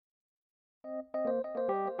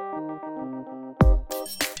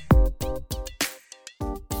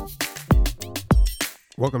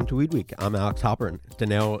Welcome to Weed Week. I'm Alex Halpern.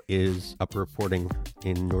 Danelle is up reporting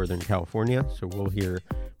in Northern California, so we'll hear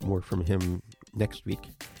more from him next week.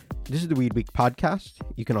 This is the Weed Week podcast.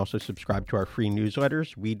 You can also subscribe to our free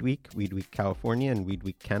newsletters, Weed Week California, and Weed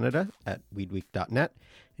Week Canada at weedweek.net.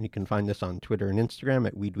 And you can find us on Twitter and Instagram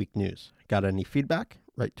at Weed Week News. Got any feedback?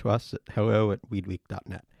 Write to us at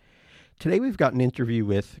hello@weedweek.net. Today we've got an interview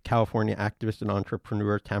with California activist and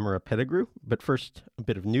entrepreneur Tamara Pettigrew. But first, a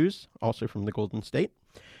bit of news, also from the Golden State.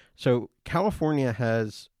 So California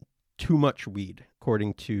has too much weed,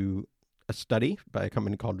 according to a study by a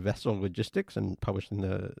company called Vessel Logistics and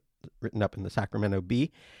written up in the Sacramento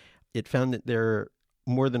Bee. It found that there are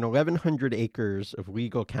more than 1,100 acres of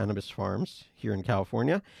legal cannabis farms here in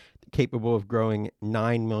California capable of growing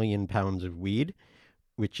 9 million pounds of weed,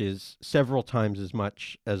 which is several times as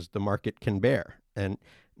much as the market can bear. And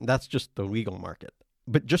that's just the legal market.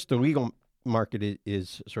 But just the legal market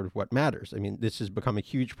is sort of what matters. I mean, this has become a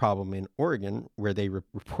huge problem in Oregon, where they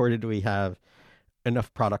reportedly have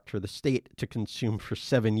enough product for the state to consume for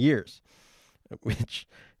 7 years, which,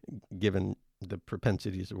 given the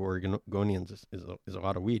propensities of Oregonians, is a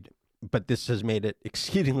lot of weed. But this has made it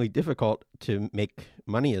exceedingly difficult to make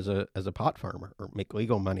money as a pot farmer, or make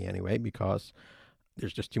legal money anyway, because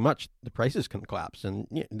there's just too much. The prices can collapse,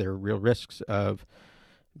 and there are real risks of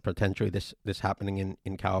potentially this happening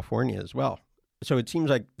in California as well. So it seems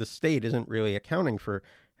like the state isn't really accounting for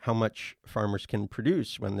how much farmers can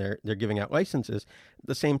produce when they're giving out licenses. At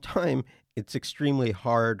the same time, it's extremely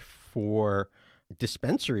hard for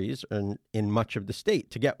dispensaries in much of the state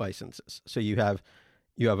to get licenses. So you have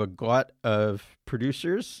a glut of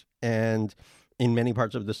producers, and in many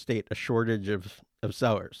parts of the state, a shortage of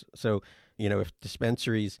sellers. So, if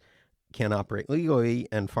dispensaries can't operate legally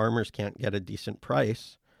and farmers can't get a decent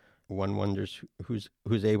price, one wonders who's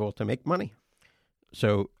able to make money.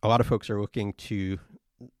 So a lot of folks are looking to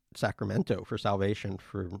Sacramento for salvation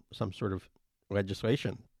for some sort of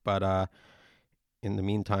legislation. But in the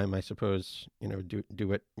meantime, I suppose, do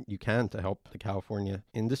what you can to help the California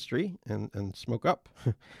industry and smoke up.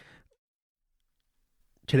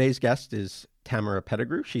 Today's guest is Tamara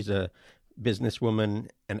Pettigrew. She's a businesswoman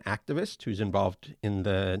and activist who's involved in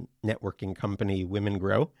the networking company Women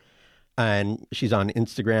Grow. And she's on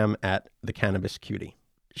Instagram at the Cannabis Cutie.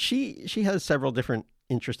 She has several different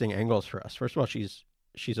interesting angles for us. First of all,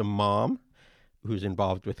 she's a mom who's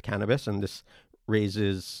involved with cannabis, and this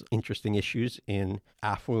raises interesting issues in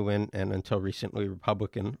affluent and until recently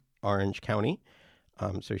Republican Orange County.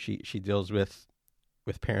 So she deals with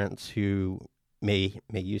parents who may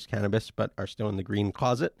use cannabis but are still in the green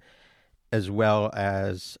closet, as well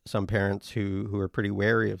as some parents who are pretty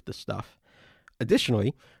wary of the stuff.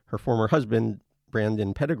 Additionally, her former husband,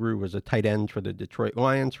 Brandon Pettigrew, was a tight end for the Detroit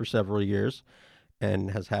Lions for several years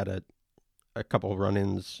and has had a couple of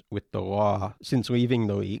run-ins with the law since leaving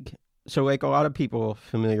the league. So like a lot of people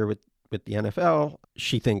familiar with the NFL,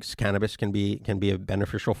 she thinks cannabis can be a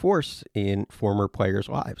beneficial force in former players'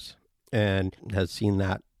 lives and has seen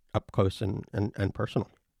that up close and personal.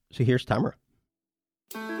 So here's Tamara.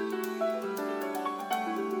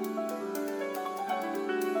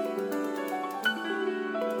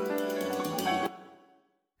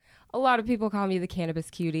 A lot of people call me the Cannabis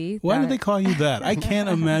Cutie. Why do they call you that? I can't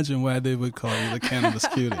imagine why they would call you the Cannabis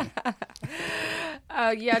Cutie.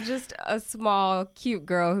 Just a small, cute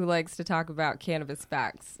girl who likes to talk about cannabis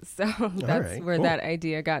facts. So that's where cool. that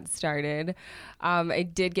idea got started. I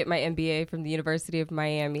did get my MBA from the University of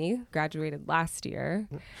Miami, graduated last year.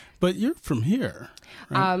 But you're from here,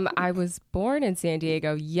 right? I was born in San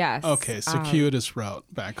Diego, yes. Okay, circuitous route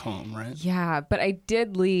back home, right? Yeah, but I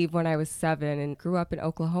did leave when I was 7 and grew up in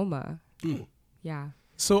Oklahoma. Mm. Yeah.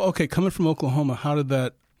 So, okay, coming from Oklahoma, how did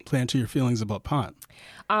that play into your feelings about pot?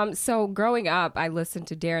 So growing up, I listened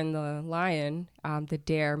to Darren the Lion, the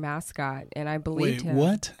Dare mascot, and I believed him.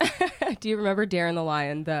 What? Do you remember Darren the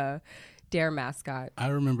Lion, the Dare mascot? I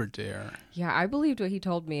remember Dare. Yeah, I believed what he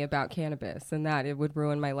told me about cannabis and that it would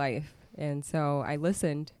ruin my life. And so I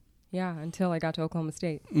listened, until I got to Oklahoma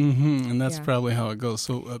State. Mm-hmm, and that's probably how it goes.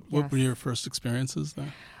 So what were your first experiences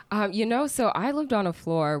there? So I lived on a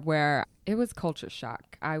floor where it was culture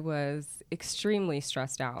shock. I was extremely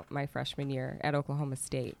stressed out my freshman year at Oklahoma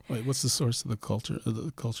State. Wait, what's the source of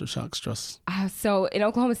the culture shock stress? So in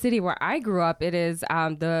Oklahoma City, where I grew up, it is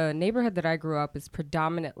the neighborhood that I grew up is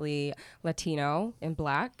predominantly Latino and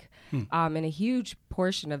Black. And a huge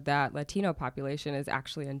portion of that Latino population is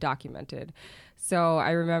actually undocumented. So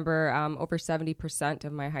I remember over 70%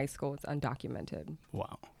 of my high school was undocumented.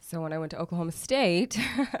 Wow. So when I went to Oklahoma State,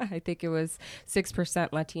 I think it was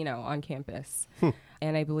 6% Latino on campus.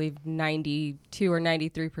 And I believe 92 or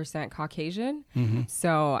 93% Caucasian. Mm-hmm.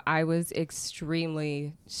 So I was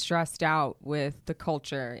extremely stressed out with the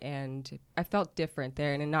culture, and I felt different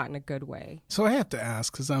there, and not in a good way. So I have to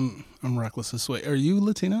ask, because I'm reckless this way. Are you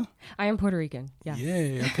Latina? I am Puerto Rican, yes.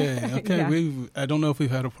 Yay, okay. Yeah. I don't know if we've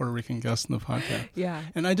had a Puerto Rican guest in the podcast. Yeah.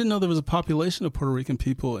 And I didn't know there was a population of Puerto Rican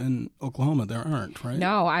people in Oklahoma. There aren't, right?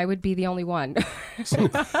 No, I would be the only one. So,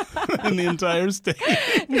 in the entire state?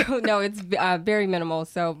 No, it's very minimal.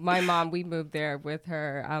 So my mom, we moved there with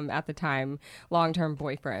her, at the time, long-term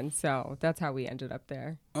boyfriend. So that's how we ended up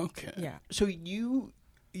there. Okay. Yeah. So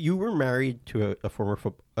you were married to a former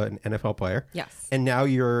an NFL player. Yes. And now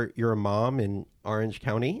you're a mom in Orange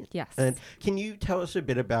County. Yes. And can you tell us a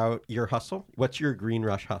bit about your hustle? What's your Green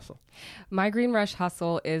Rush hustle? My Green Rush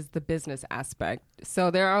hustle is the business aspect. So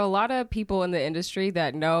there are a lot of people in the industry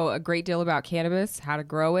that know a great deal about cannabis, how to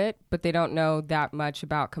grow it, but they don't know that much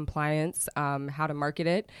about compliance, how to market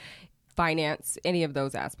it, finance, any of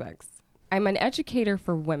those aspects. I'm an educator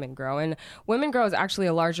for Women Grow, and Women Grow is actually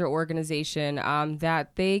a larger organization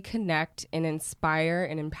that they connect and inspire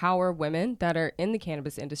and empower women that are in the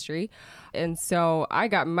cannabis industry. And so I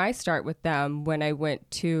got my start with them when I went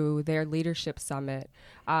to their leadership summit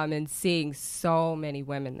and seeing so many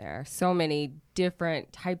women there, so many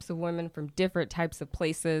different types of women from different types of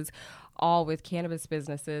places, all with cannabis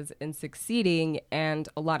businesses and succeeding, and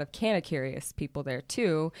a lot of canna-curious people there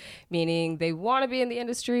too, meaning they want to be in the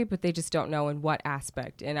industry, but they just don't know in what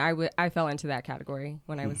aspect. And I fell into that category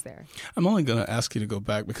when I was there. I'm only going to ask you to go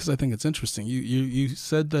back because I think it's interesting. You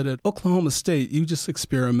said that at Oklahoma State, you just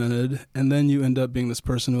experimented, and then you end up being this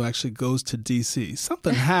person who actually goes to D.C.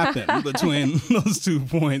 Something happened between those 2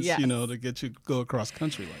 points, Yes. to get you to go across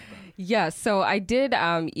country like that. Yes, so I did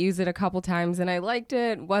use it a couple times, and I liked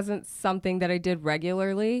it. Wasn't something that I did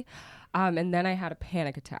regularly. And then I had a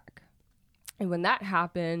panic attack. And when that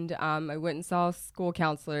happened, I went and saw school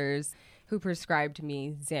counselors who prescribed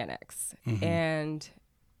me Xanax. Mm-hmm. And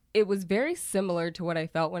it was very similar to what I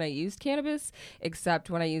felt when I used cannabis, except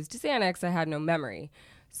when I used Xanax, I had no memory.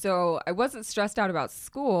 So I wasn't stressed out about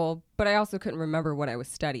school, but I also couldn't remember what I was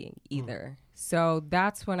studying either. So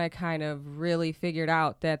that's when I kind of really figured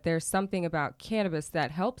out that there's something about cannabis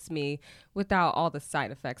that helps me without all the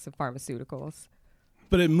side effects of pharmaceuticals.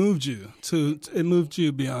 But it moved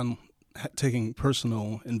you beyond taking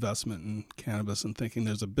personal investment in cannabis and thinking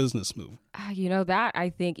there's a business move. That I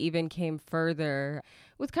think even came further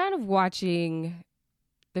with kind of watching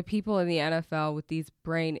the people in the NFL with these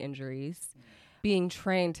brain injuries being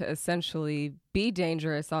trained to essentially be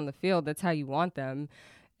dangerous on the field. That's how you want them.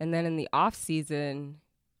 And then in the off season,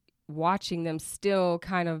 watching them still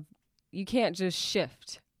kind of, you can't just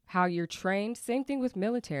shift how you're trained. Same thing with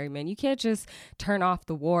military, man. You can't just turn off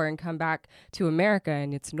the war and come back to America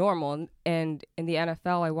and it's normal. And in the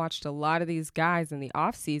NFL, I watched a lot of these guys in the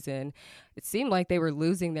off season. It seemed like they were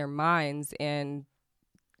losing their minds, and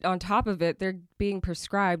on top of it, they're being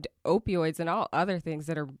prescribed opioids and all other things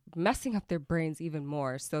that are messing up their brains even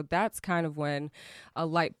more. So that's kind of when a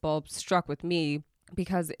light bulb struck with me,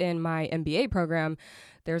 because in my MBA program,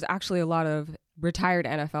 there's actually a lot of retired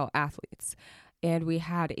NFL athletes. And we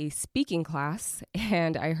had a speaking class,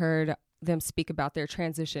 and I heard them speak about their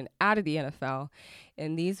transition out of the NFL.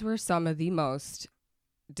 And these were some of the most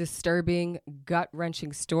disturbing,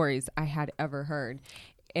 gut-wrenching stories I had ever heard.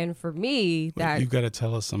 And for me, that... You've got to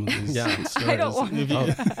tell us some of these stories. I don't want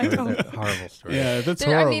to. Horrible story. Yeah, that's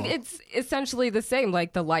horrible. I mean, it's essentially the same.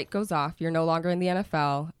 Like, the light goes off. You're no longer in the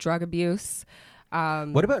NFL. Drug abuse.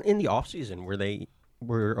 What about in the off season?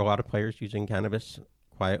 Were a lot of players using cannabis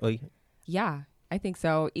quietly? Yeah, I think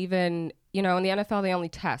so. Even, in the NFL, they only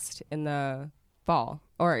test in the fall,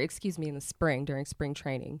 or in the spring during spring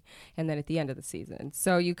training, and then at the end of the season.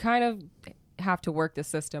 So you kind of have to work the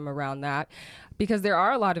system around that, because there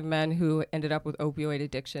are a lot of men who ended up with opioid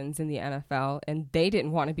addictions in the NFL, and they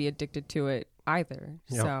didn't want to be addicted to it either.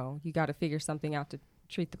 Yep. So you got to figure something out to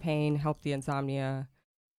treat the pain, help the insomnia.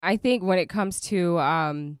 I think when it comes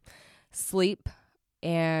to sleep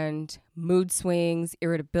and mood swings,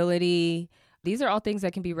 irritability, these are all things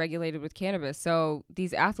that can be regulated with cannabis. So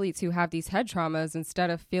these athletes who have these head traumas, instead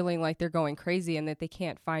of feeling like they're going crazy and that they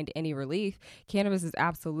can't find any relief, cannabis is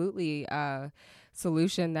absolutely a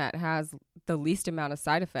solution that has the least amount of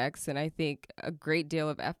side effects, and I think a great deal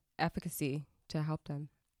of efficacy to help them.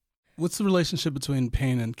 What's the relationship between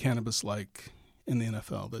pain and cannabis like in the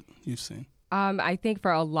NFL that you've seen? I think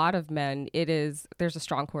for a lot of men, there's a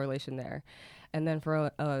strong correlation there. And then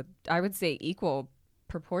for I would say equal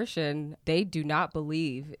proportion, they do not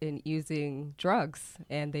believe in using drugs,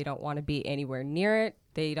 and they don't want to be anywhere near it.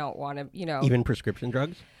 They don't want to, even prescription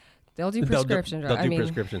drugs. They'll do prescription drugs. They'll do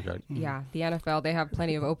prescription drugs. Yeah, the NFL, they have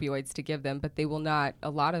plenty of opioids to give them, but they will not. A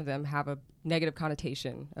lot of them have a negative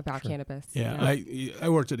connotation about cannabis. Yeah, I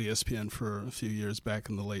worked at ESPN for a few years back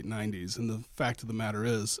in the late 90s, and the fact of the matter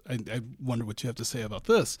is, I wonder what you have to say about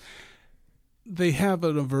this. They have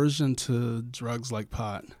an aversion to drugs like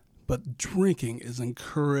pot, but drinking is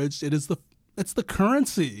encouraged. It's the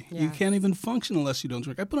currency. Yes. You can't even function unless you don't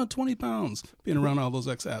drink. I put on 20 pounds being around all those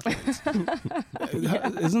ex-athletes.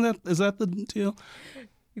 Is that the deal?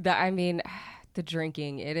 The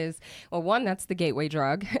drinking, it is, well, one, that's the gateway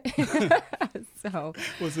drug. So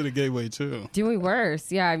was it a gateway too? Doing worse.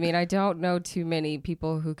 Yeah. I don't know too many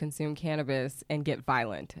people who consume cannabis and get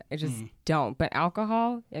violent. I just don't. But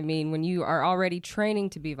alcohol, when you are already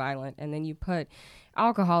training to be violent and then you put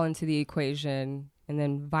alcohol into the equation, and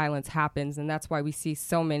then violence happens, and that's why we see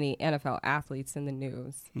so many NFL athletes in the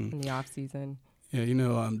news in the off season. Yeah,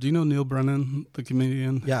 do you know Neil Brennan, the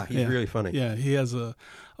comedian? Yeah, he's really funny. Yeah, he has a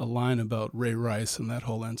line about Ray Rice and that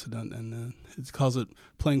whole incident, and he calls it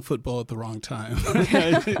playing football at the wrong time.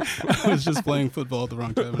 I was just playing football at the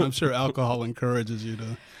wrong time, and I'm sure alcohol encourages you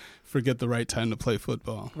to forget the right time to play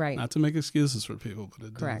football. Right. Not to make excuses for people, but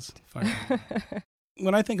it Correct. does.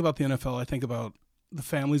 When I think about the NFL, I think about the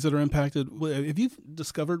families that are impacted. Have you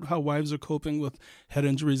discovered how wives are coping with head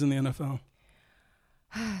injuries in the NFL?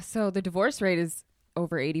 So the divorce rate is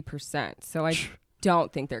over 80%. So I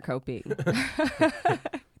don't think they're coping. I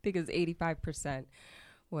think it's 85%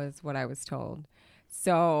 was what I was told.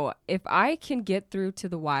 So if I can get through to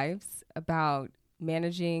the wives about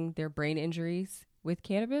managing their brain injuries with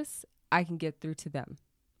cannabis, I can get through to them.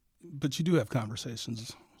 But you do have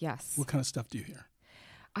conversations. Yes. What kind of stuff do you hear?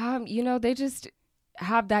 They just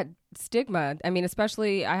have that stigma.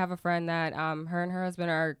 Especially I have a friend that her and her husband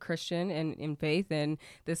are Christian and in faith, and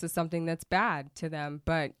this is something that's bad to them.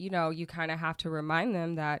 But, you kind of have to remind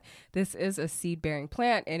them that this is a seed-bearing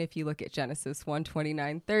plant. And if you look at Genesis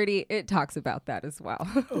 1:29-30, it talks about that as well.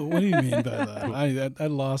 Oh, what do you mean by that? I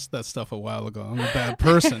lost that stuff a while ago. I'm a bad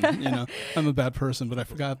person. I'm a bad person, but I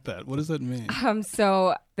forgot that. What does that mean?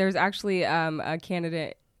 So there's actually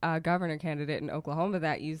a governor candidate in Oklahoma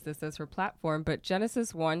that used this as her platform, but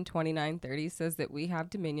Genesis 1:29-30 says that we have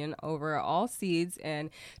dominion over all seeds and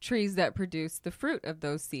trees that produce the fruit of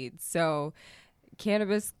those seeds. So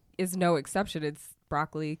cannabis is no exception. It's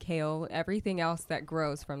broccoli, kale, everything else that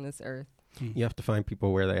grows from this earth. You have to find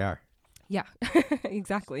people where they are. Yeah,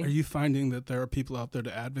 exactly. Are you finding that there are people out there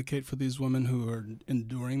to advocate for these women who are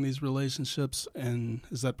enduring these relationships? And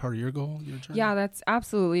is that part of your goal, your journey? Yeah, that's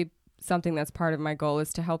absolutely something that's part of my goal,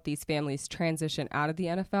 is to help these families transition out of the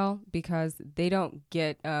NFL, because they don't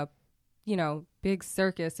get a big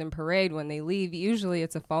circus and parade when they leave. Usually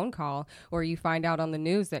it's a phone call, or you find out on the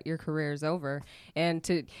news that your career is over. And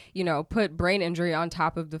to put brain injury on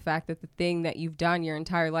top of the fact that the thing that you've done your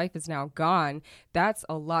entire life is now gone, that's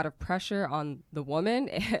a lot of pressure on the woman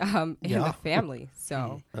and the family.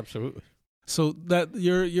 So Absolutely. So that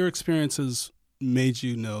your experiences made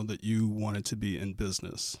you know that you wanted to be in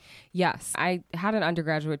business? Yes. I had an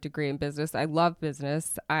undergraduate degree in business. I love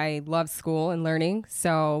business. I love school and learning.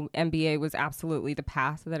 So MBA was absolutely the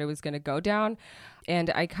path that I was going to go down. And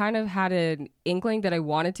I kind of had an inkling that I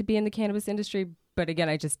wanted to be in the cannabis industry. But again,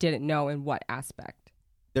 I just didn't know in what aspect.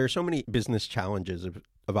 There are so many business challenges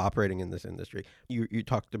of operating in this industry. You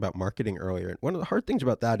talked about marketing earlier. And one of the hard things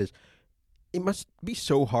about that is it must be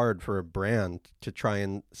so hard for a brand to try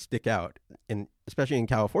and stick out, and especially in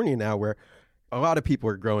California now, where a lot of people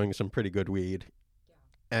are growing some pretty good weed,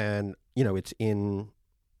 and it's in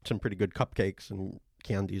some pretty good cupcakes and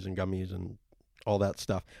candies and gummies and all that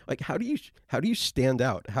stuff. Like, how do you stand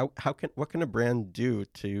out? What can a brand do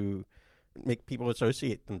to make people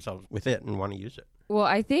associate themselves with it and want to use it? Well,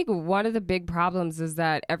 I think one of the big problems is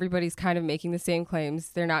that everybody's kind of making the same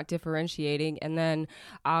claims. They're not differentiating. And then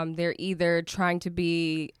they're either trying to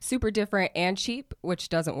be super different and cheap, which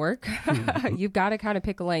doesn't work. You've got to kind of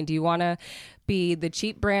pick a lane. Do you want to be the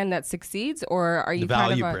cheap brand that succeeds, or are you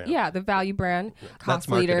kind of the value brand, cost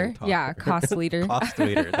leader? Yeah, cost leader. Cost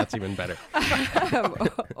leader. That's even better.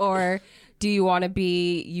 Or do you want to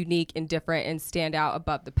be unique and different and stand out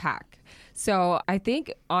above the pack? So I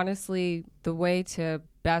think, honestly, the way to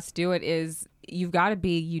best do it is you've got to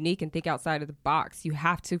be unique and think outside of the box. You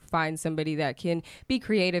have to find somebody that can be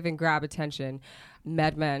creative and grab attention.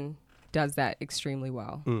 MedMen does that extremely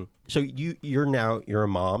well. So you're a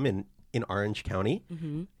mom in Orange County.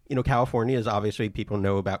 Mm-hmm. California is obviously, people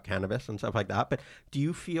know about cannabis and stuff like that. But do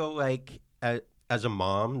you feel like as a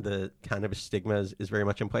mom, the cannabis stigma is very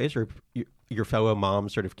much in place, or your fellow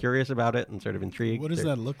moms sort of curious about it and sort of intrigued? What does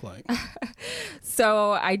that look like?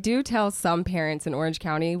 So I do tell some parents in Orange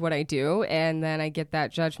County what I do, and then I get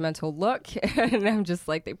that judgmental look, and I'm just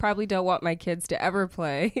like, they probably don't want my kids to ever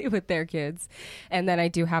play with their kids. And then I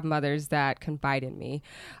do have mothers that confide in me.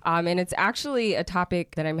 And it's actually a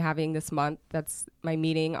topic that I'm having this month. That's my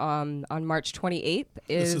meeting on March 28th.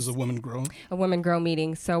 This is a Women Grow? A Women Grow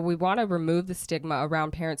meeting. So we want to remove the stigma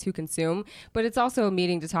around parents who consume, but it's also a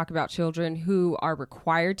meeting to talk about children who are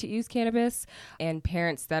required to use cannabis and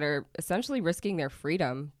parents that are essentially risking their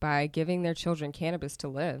freedom by giving their children cannabis to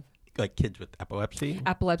live. Like kids with epilepsy?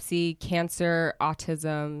 Epilepsy, cancer,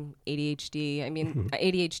 autism, ADHD. I mean,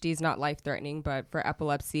 ADHD is not life-threatening, but for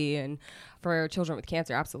epilepsy and for children with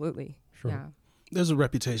cancer, absolutely. Sure. Yeah. There's a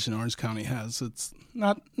reputation Orange County has. It's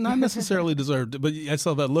not necessarily deserved, but I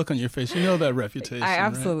saw that look on your face. You know that reputation. I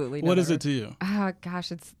absolutely right? know. What is it to you?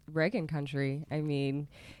 Gosh, it's Reagan country. I mean,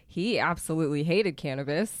 he absolutely hated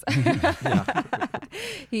cannabis.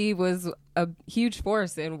 He was a huge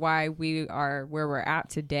force in why we are where we're at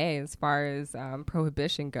today as far as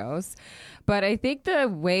prohibition goes. But I think the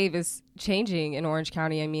wave is changing in Orange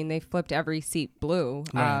County. I mean, they flipped every seat blue.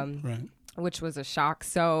 Right. Which was a shock.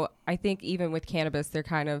 So I think even with cannabis, they're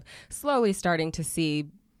kind of slowly starting to see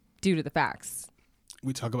due to the facts.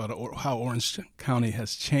 We talk about how Orange County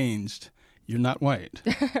has changed. You're not white.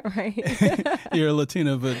 Right. You're a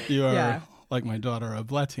Latina, but you are, like my daughter, a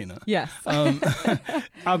Latina. Yes.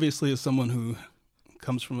 Obviously, as someone who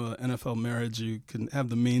comes from an NFL marriage, you can have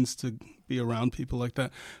the means to be around people like that.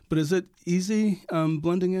 But is it easy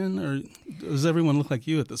blending in, or does everyone look like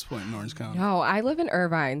you at this point in Orange County? No, I live in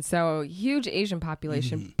Irvine, so huge Asian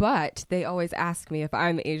population, but they always ask me if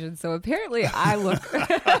I'm Asian. So apparently I look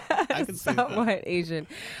I can see somewhat that. Asian.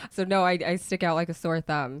 So no, I stick out like a sore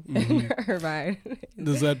thumb in Irvine.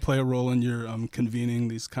 Does that play a role in your convening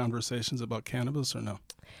these conversations about cannabis, or no?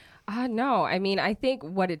 No, I mean, I think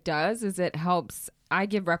what it does is it helps. I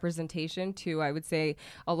give representation to, I would say,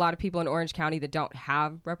 a lot of people in Orange County that don't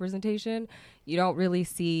have representation. You don't really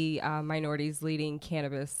see minorities leading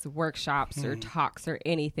cannabis workshops or talks or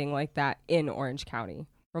anything like that in Orange County.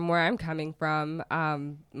 From where I'm coming from,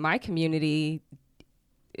 my community,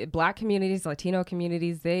 Black communities, Latino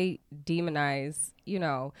communities, they demonize,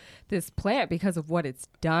 this plant because of what it's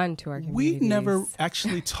done to our communities. We never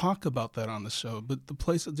actually talk about that on the show, but the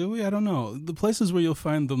places, do we? I don't know. The places where you'll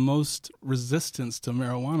find the most resistance to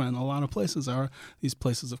marijuana in a lot of places are these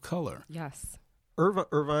places of color. Yes.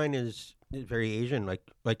 Irvine is very Asian,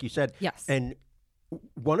 like you said. Yes. And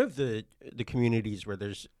one of the communities where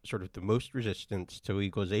there's sort of the most resistance to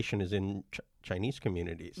legalization is in Chinese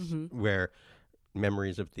communities, where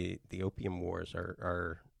memories of the opium wars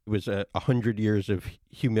it was 100 years of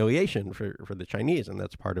humiliation for the Chinese, and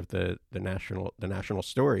that's part of the national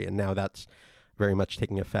story. And now that's very much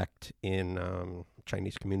taking effect in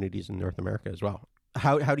Chinese communities in North America as well.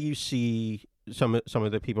 How do you see some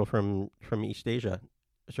of the people from East Asia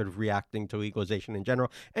sort of reacting to legalization in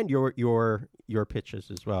general, and your pitches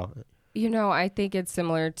as well? I think it's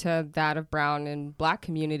similar to that of brown and Black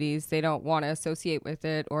communities. They don't want to associate with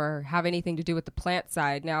it or have anything to do with the plant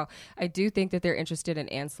side. Now, I do think that they're interested in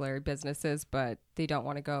ancillary businesses, but they don't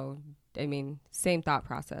want to go. I mean, same thought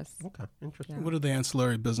process. Okay, interesting. Yeah. What are the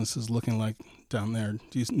ancillary businesses looking like down there?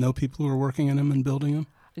 Do you know people who are working in them and building them?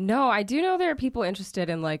 No, I do know there are people interested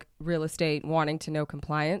in like real estate wanting to know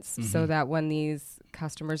compliance so that when these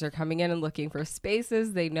customers are coming in and looking for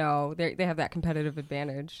spaces, they know they have that competitive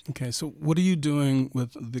advantage. Okay, so what are you doing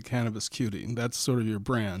with the Cannabis Cutie? That's sort of your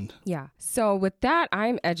brand. Yeah. So with that,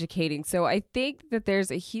 I'm educating. So I think that there's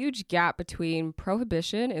a huge gap between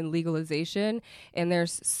prohibition and legalization, and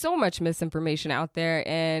there's so much misinformation out there,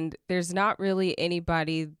 and there's not really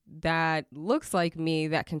anybody that looks like me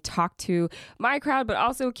that can talk to my crowd, but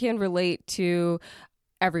also can relate to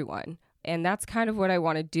everyone. And that's kind of what I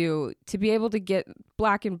want to do, to be able to get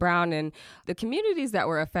Black and brown and the communities that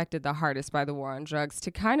were affected the hardest by the war on drugs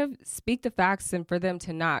to kind of speak the facts, and for them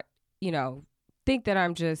to not, think that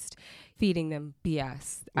I'm just feeding them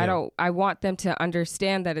BS. Yeah. I want them to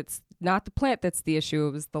understand that it's not the plant that's the issue.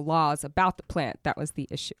 It was the laws about the plant that was the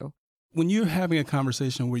issue. When you're having a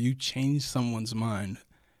conversation where you change someone's mind,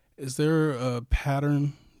 is there a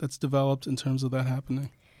pattern that's developed in terms of that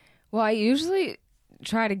happening? Well, I usually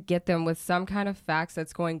try to get them with some kind of facts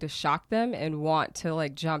that's going to shock them and want to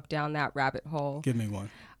like jump down that rabbit hole. Give me one.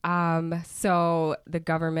 So the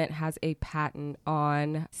government has a patent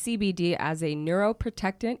on CBD as a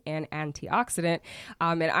neuroprotectant and antioxidant.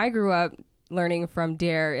 And I grew up learning from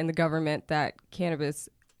DARE in the government that cannabis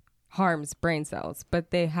harms brain cells,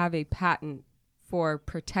 but they have a patent for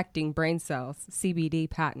protecting brain cells, CBD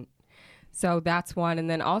patent. So that's one. And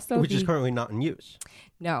then also which is currently not in use.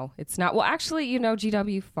 No, it's not. Well, actually,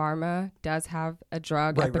 GW Pharma does have a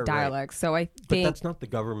drug, Right. Epidiolex. So I But think that's not the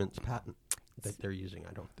government's patent that they're using,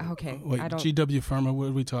 I don't think. okay. Wait, I don't. GW Pharma, what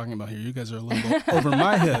are we talking about here? You guys are a little over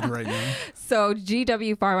my head right now. So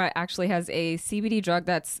GW Pharma actually has a CBD drug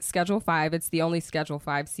that's Schedule 5. It's the only Schedule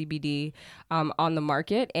 5 CBD on the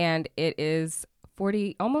market, and it is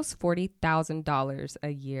almost $40,000 a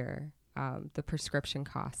year. The prescription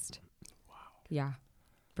cost. Wow. Yeah.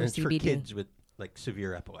 And it's CBD. for kids with like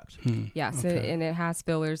severe epilepsy. Yes, Okay. and it has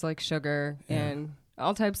fillers like sugar and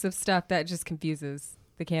all types of stuff that just confuses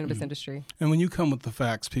the cannabis industry. And when you come with the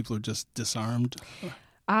facts, people are just disarmed.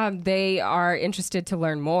 They are interested to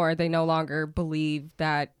learn more. They no longer believe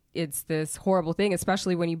that it's this horrible thing,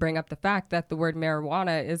 especially when you bring up the fact that the word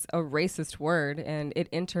marijuana is a racist word and it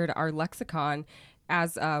entered our lexicon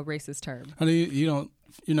as a racist term. I mean, you're one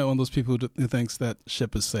of those people who thinks that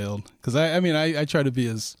ship has sailed. Because I try to be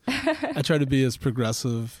as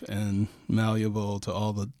progressive and malleable to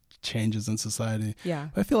all the changes in society. Yeah.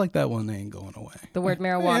 But I feel like that one ain't going away. The word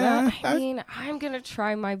marijuana, Yeah, I mean, I'm going to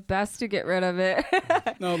try my best to get rid of it.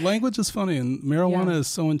 No, language is funny, and marijuana Yeah. is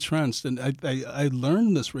so entrenched. And I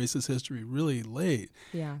learned this racist history really late.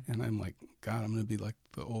 Yeah. And I'm like, God, I'm going to be like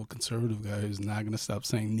the old conservative guy who's not going to stop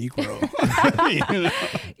saying Negro.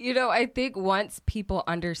 I think once people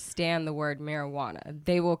understand the word marijuana,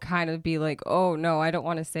 they will kind of be like, oh, no, I don't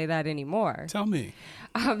want to say that anymore. Tell me.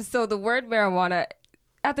 So the word marijuana,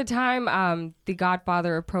 at the time, the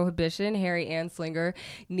godfather of prohibition, Harry Anslinger,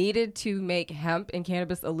 needed to make hemp and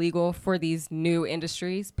cannabis illegal for these new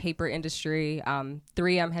industries, paper industry.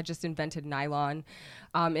 3M had just invented nylon,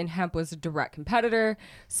 and hemp was a direct competitor.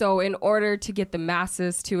 So in order to get the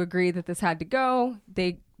masses to agree that this had to go,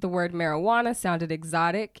 the word marijuana sounded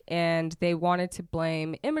exotic, and they wanted to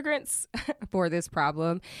blame immigrants for this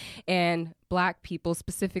problem and Black people,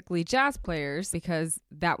 specifically jazz players, because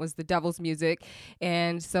that was the devil's music.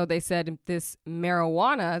 And so they said this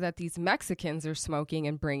marijuana that these Mexicans are smoking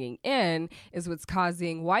and bringing in is what's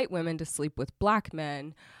causing white women to sleep with Black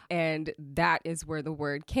men. And that is where the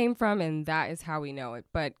word came from, and that is how we know it.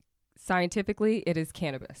 But scientifically, it is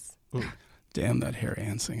cannabis. Damn that Harry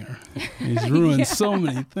Anslinger. He's ruined so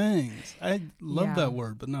many things. I love that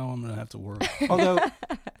word, but now I'm going to have to work. Although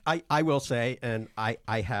I will say, and I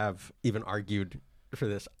have even argued for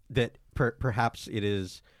this, that perhaps it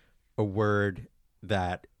is a word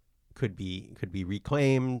that could be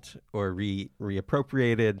reclaimed or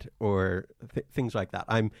reappropriated or things like that.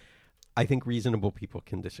 I think reasonable people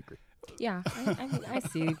can disagree. Yeah, I mean, I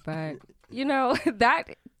see, but that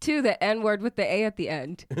too, the N word with the A at the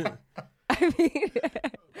end.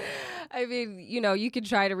 I mean, you could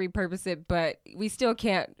try to repurpose it, but we still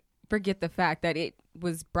can't forget the fact that it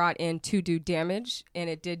was brought in to do damage, and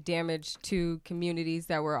it did damage to communities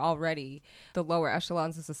that were already the lower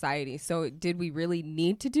echelons of society. So did we really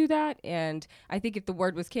need to do that? And I think if the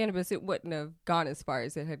word was cannabis, it wouldn't have gone as far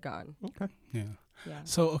as it had gone. Okay. Yeah. Yeah.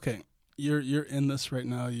 So, okay, you're in this right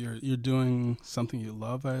now. You're doing something you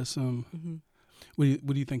love, I assume. Mm-hmm.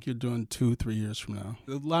 What do you think you're doing 2-3 years from now?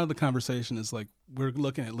 A lot of the conversation is like, we're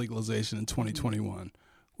looking at legalization in 2021.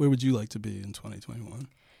 Where would you like to be in 2021?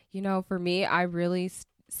 For me, I really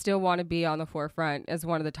still want to be on the forefront as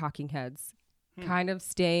one of the talking heads, kind of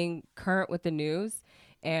staying current with the news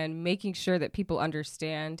and making sure that people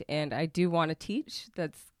understand. And I do want to teach.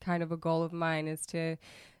 That's kind of a goal of mine, is to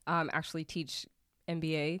actually teach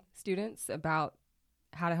MBA students about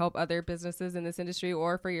how to help other businesses in this industry,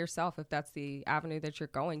 or for yourself if that's the avenue that you're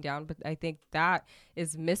going down. But I think that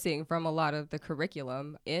is missing from a lot of the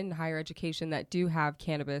curriculum in higher education that do have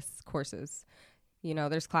cannabis courses.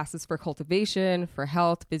 There's classes for cultivation, for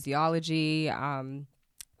health, physiology,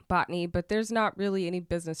 botany, but there's not really any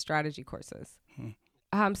business strategy courses.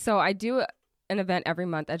 So I do an event every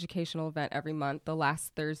month, educational event every month, the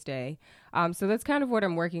last Thursday. So that's kind of what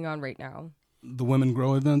I'm working on right now. The Women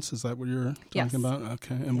Grow events, is that what you're talking Yes. about?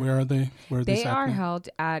 Okay. And where are they? Where are They these are happening? held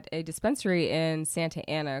at a dispensary in Santa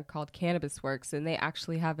Ana called Cannabis Works, and they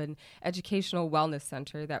actually have an educational wellness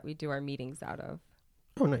center that we do our meetings out of.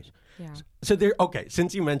 Oh, nice. Yeah. So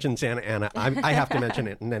since you mentioned Santa Ana, I have to mention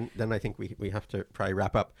it, and then I think we have to probably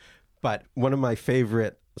wrap up. But one of my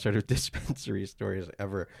favorite sort of dispensary stories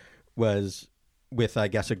ever was with, I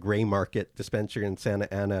guess, a gray market dispensary in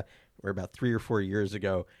Santa Ana, where about 3 or 4 years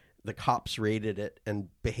ago, the cops raided it and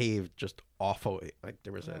behaved just awfully. Like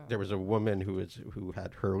there was a woman who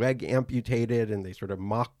had her leg amputated, and they sort of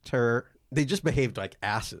mocked her they just behaved like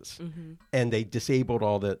asses. And they disabled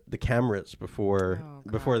all the cameras before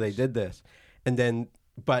they did this. And then,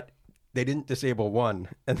 but they didn't disable one.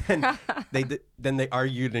 And then they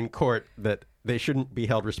argued in court that they shouldn't be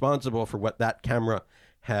held responsible for what that camera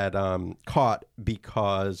had caught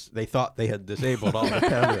because they thought they had disabled all the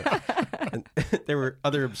cameras. And there were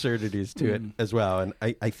other absurdities to it as well. And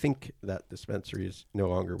I think that dispensary is no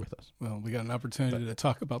longer with us. Well, we got an opportunity to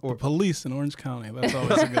talk about the police in Orange County. That's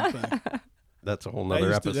always a good thing. That's a whole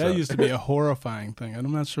nother episode. That used to be a horrifying thing.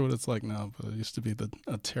 I'm not sure what it's like now, but it used to be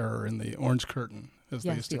a terror in the Orange Curtain, as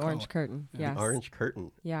they used to call it. Orange Curtain. Yeah. The Orange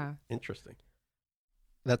Curtain. Yeah. Interesting.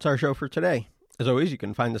 That's our show for today. As always, you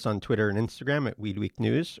can find us on Twitter and Instagram at Weed Week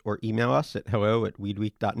News or email us at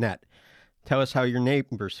hello@weedweek.net. Tell us how your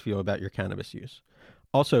neighbors feel about your cannabis use.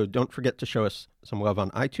 Also, don't forget to show us some love on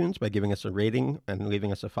iTunes by giving us a rating and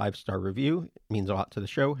leaving us a 5-star review. It means a lot to the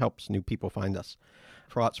show, helps new people find us.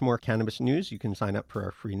 For lots more cannabis news, you can sign up for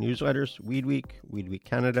our free newsletters, Weed Week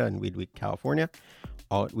Canada, and Weed Week California,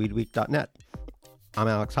 all at weedweek.net. I'm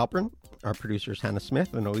Alex Halpern. Our producers Hannah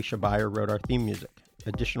Smith and Alicia Beyer wrote our theme music.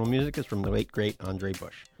 Additional music is from the late, great Andre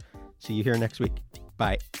Bush. See you here next week.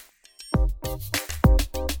 Bye.